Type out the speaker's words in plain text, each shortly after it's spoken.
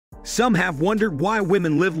Some have wondered why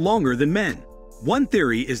women live longer than men. One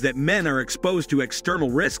theory is that men are exposed to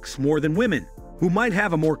external risks more than women, who might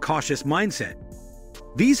have a more cautious mindset.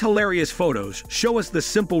 These hilarious photos show us the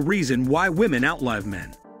simple reason why women outlive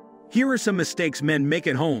men. Here are some mistakes men make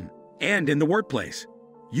at home and in the workplace.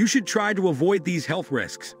 You should try to avoid these health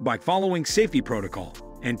risks by following safety protocol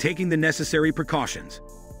and taking the necessary precautions.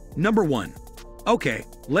 Number 1. Okay,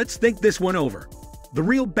 let's think this one over. The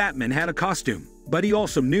real Batman had a costume, but he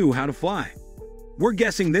also knew how to fly. We're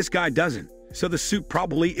guessing this guy doesn't, so the suit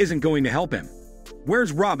probably isn't going to help him.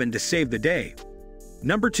 Where's Robin to save the day?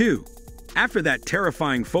 Number 2. After that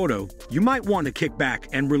terrifying photo, you might want to kick back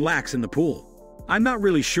and relax in the pool. I'm not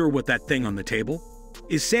really sure what that thing on the table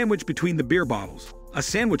is. Sandwich between the beer bottles. A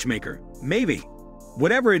sandwich maker, maybe.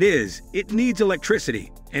 Whatever it is, it needs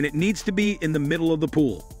electricity, and it needs to be in the middle of the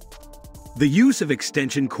pool. The use of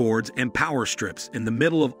extension cords and power strips in the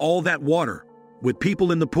middle of all that water, with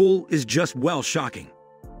people in the pool, is just well shocking.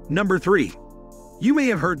 Number 3. You may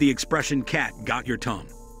have heard the expression cat got your tongue.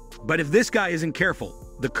 But if this guy isn't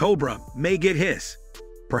careful, the cobra may get his.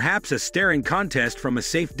 Perhaps a staring contest from a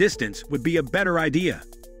safe distance would be a better idea.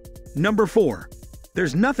 Number 4.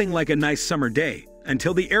 There's nothing like a nice summer day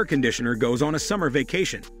until the air conditioner goes on a summer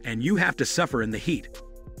vacation and you have to suffer in the heat.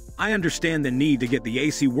 I understand the need to get the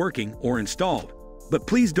AC working or installed, but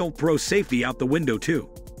please don't throw safety out the window too.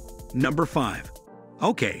 Number 5.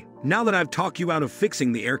 Okay, now that I've talked you out of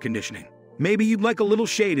fixing the air conditioning, maybe you'd like a little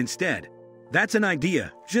shade instead. That's an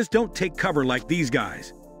idea, just don't take cover like these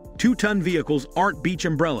guys. 2-ton vehicles aren't beach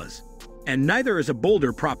umbrellas, and neither is a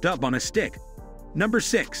boulder propped up on a stick. Number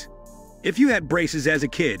 6. If you had braces as a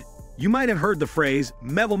kid, you might have heard the phrase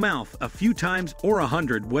mellow mouth a few times or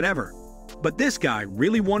 100, whatever. But this guy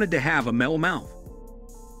really wanted to have a mellow mouth.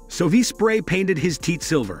 So he spray painted his teeth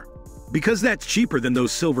silver, because that's cheaper than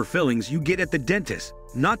those silver fillings you get at the dentist,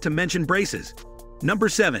 not to mention braces. Number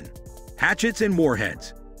 7. Hatchets and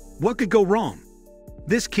warheads. What could go wrong?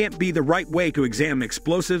 This can't be the right way to examine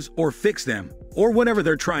explosives or fix them, or whatever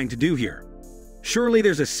they're trying to do here. Surely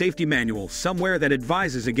there's a safety manual somewhere that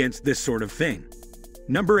advises against this sort of thing.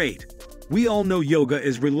 Number 8. We all know yoga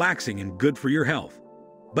is relaxing and good for your health.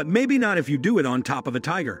 But maybe not if you do it on top of a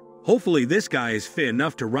tiger. Hopefully this guy is fit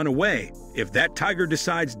enough to run away if that tiger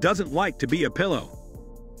decides doesn't like to be a pillow.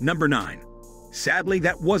 Number 9. Sadly,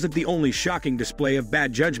 that wasn't the only shocking display of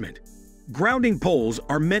bad judgment. Grounding poles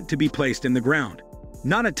are meant to be placed in the ground,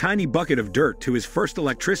 not a tiny bucket of dirt to his first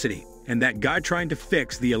electricity, and that guy trying to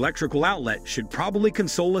fix the electrical outlet should probably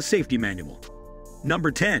consult a safety manual.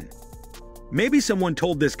 Number 10. Maybe someone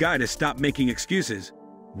told this guy to stop making excuses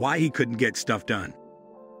why he couldn't get stuff done.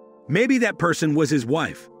 Maybe that person was his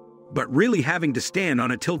wife, but really having to stand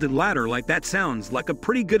on a tilted ladder like that sounds like a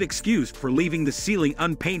pretty good excuse for leaving the ceiling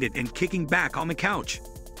unpainted and kicking back on the couch.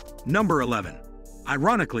 Number 11.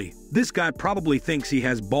 Ironically, this guy probably thinks he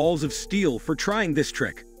has balls of steel for trying this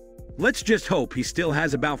trick. Let's just hope he still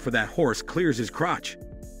has about for that horse clears his crotch.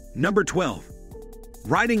 Number 12.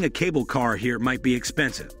 Riding a cable car here might be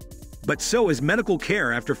expensive, but so is medical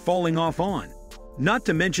care after falling off on. Not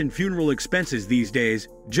to mention funeral expenses these days.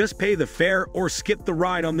 Just pay the fare or skip the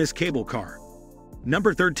ride on this cable car.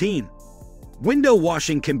 Number 13. Window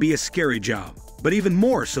washing can be a scary job, but even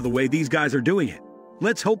more so the way these guys are doing it.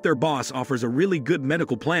 Let's hope their boss offers a really good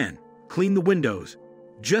medical plan. Clean the windows.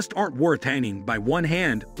 Just aren't worth hanging by one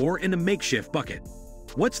hand or in a makeshift bucket.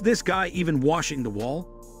 What's this guy even washing the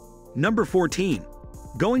wall? Number 14.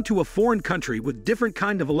 Going to a foreign country with different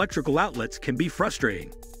kind of electrical outlets can be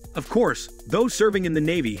frustrating. Of course, those serving in the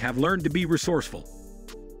Navy have learned to be resourceful.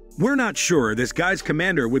 We're not sure this guy's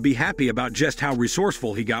commander would be happy about just how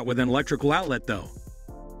resourceful he got with an electrical outlet though.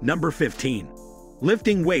 Number 15.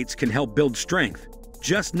 Lifting weights can help build strength,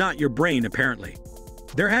 just not your brain apparently.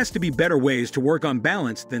 There has to be better ways to work on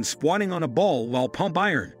balance than squatting on a ball while pump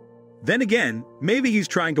iron. Then again, maybe he's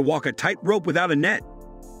trying to walk a tightrope without a net.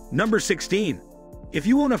 Number 16. If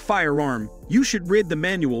you own a firearm, you should read the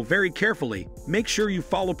manual very carefully, make sure you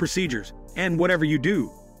follow procedures, and whatever you do,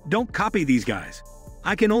 don't copy these guys.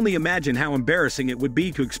 I can only imagine how embarrassing it would be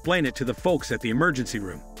to explain it to the folks at the emergency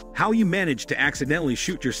room. How you managed to accidentally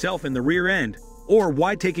shoot yourself in the rear end, or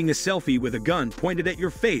why taking a selfie with a gun pointed at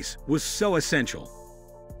your face was so essential.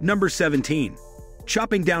 Number 17.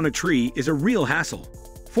 Chopping down a tree is a real hassle.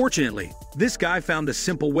 Fortunately, this guy found a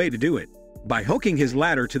simple way to do it. By hooking his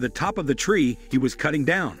ladder to the top of the tree he was cutting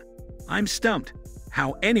down. I'm stumped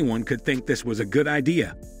how anyone could think this was a good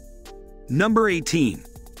idea. Number 18.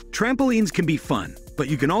 Trampolines can be fun, but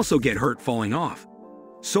you can also get hurt falling off.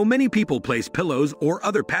 So many people place pillows or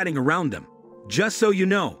other padding around them. Just so you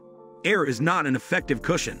know, air is not an effective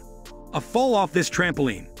cushion. A fall off this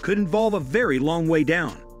trampoline could involve a very long way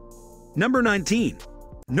down. Number 19.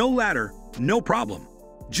 No ladder, no problem.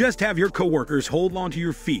 Just have your coworkers hold onto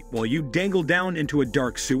your feet while you dangle down into a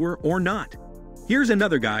dark sewer or not. Here's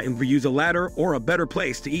another guy who could use a ladder or a better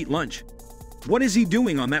place to eat lunch. What is he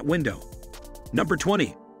doing on that window? Number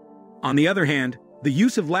 20. On the other hand, the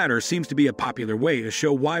use of ladders seems to be a popular way to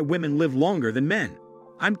show why women live longer than men.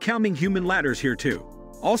 I'm counting human ladders here too.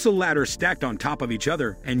 Also ladders stacked on top of each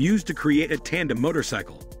other and used to create a tandem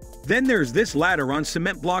motorcycle. Then there's this ladder on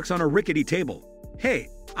cement blocks on a rickety table. Hey,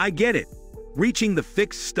 I get it. Reaching the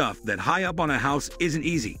fixed stuff that high up on a house isn't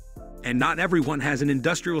easy, and not everyone has an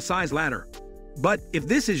industrial-sized ladder. But if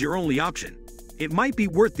this is your only option, it might be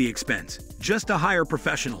worth the expense just to hire a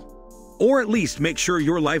professional. Or at least make sure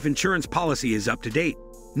your life insurance policy is up to date.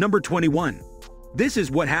 Number 21. This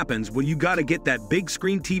is what happens when you gotta get that big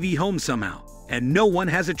screen TV home somehow, and no one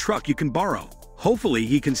has a truck you can borrow. Hopefully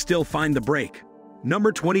he can still find the brake.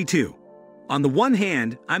 Number 22. On the one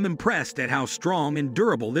hand, I'm impressed at how strong and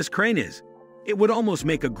durable this crane is. It would almost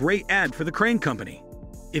make a great ad for the crane company,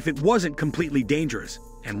 if it wasn't completely dangerous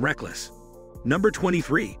and reckless. Number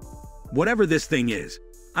 23. Whatever this thing is,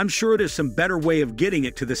 I'm sure there's some better way of getting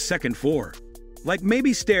it to the second floor. Like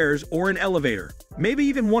maybe stairs or an elevator, maybe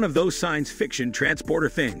even one of those science fiction transporter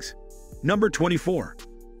things. Number 24.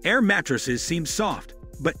 Air mattresses seem soft,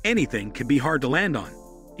 but anything can be hard to land on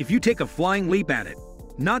if you take a flying leap at it.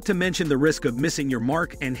 Not to mention the risk of missing your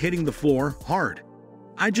mark and hitting the floor hard.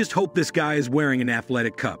 I just hope this guy is wearing an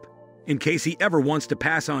athletic cup, in case he ever wants to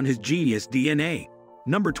pass on his genius DNA.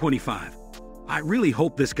 Number 25. I really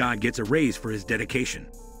hope this guy gets a raise for his dedication.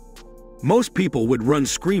 Most people would run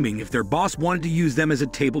screaming if their boss wanted to use them as a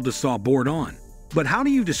table to saw board on. But how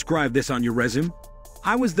do you describe this on your resume?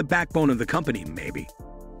 I was the backbone of the company, maybe.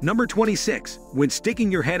 Number 26. When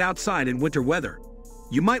sticking your head outside in winter weather,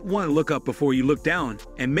 you might want to look up before you look down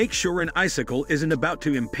and make sure an icicle isn't about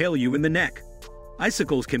to impale you in the neck.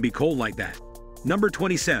 Icicles can be cold like that. Number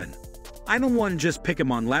 27. I don't want to just pick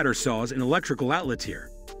him on ladder saws and electrical outlets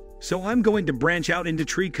here, so I'm going to branch out into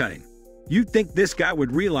tree cutting. You'd think this guy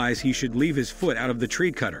would realize he should leave his foot out of the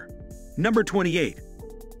tree cutter. Number 28.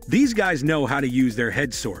 These guys know how to use their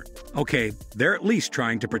head sword. Okay, they're at least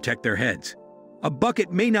trying to protect their heads. A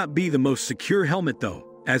bucket may not be the most secure helmet though.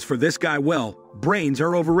 As for this guy, well, brains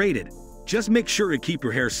are overrated. Just make sure to keep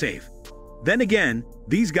your hair safe. Then again,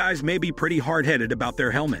 these guys may be pretty hard-headed about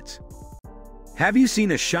their helmets. Have you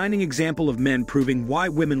seen a shining example of men proving why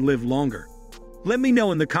women live longer? Let me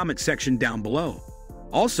know in the comment section down below.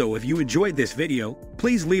 Also, if you enjoyed this video,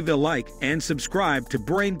 please leave a like and subscribe to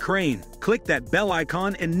CRAIN. Click that bell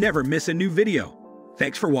icon and never miss a new video.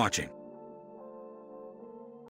 Thanks for watching.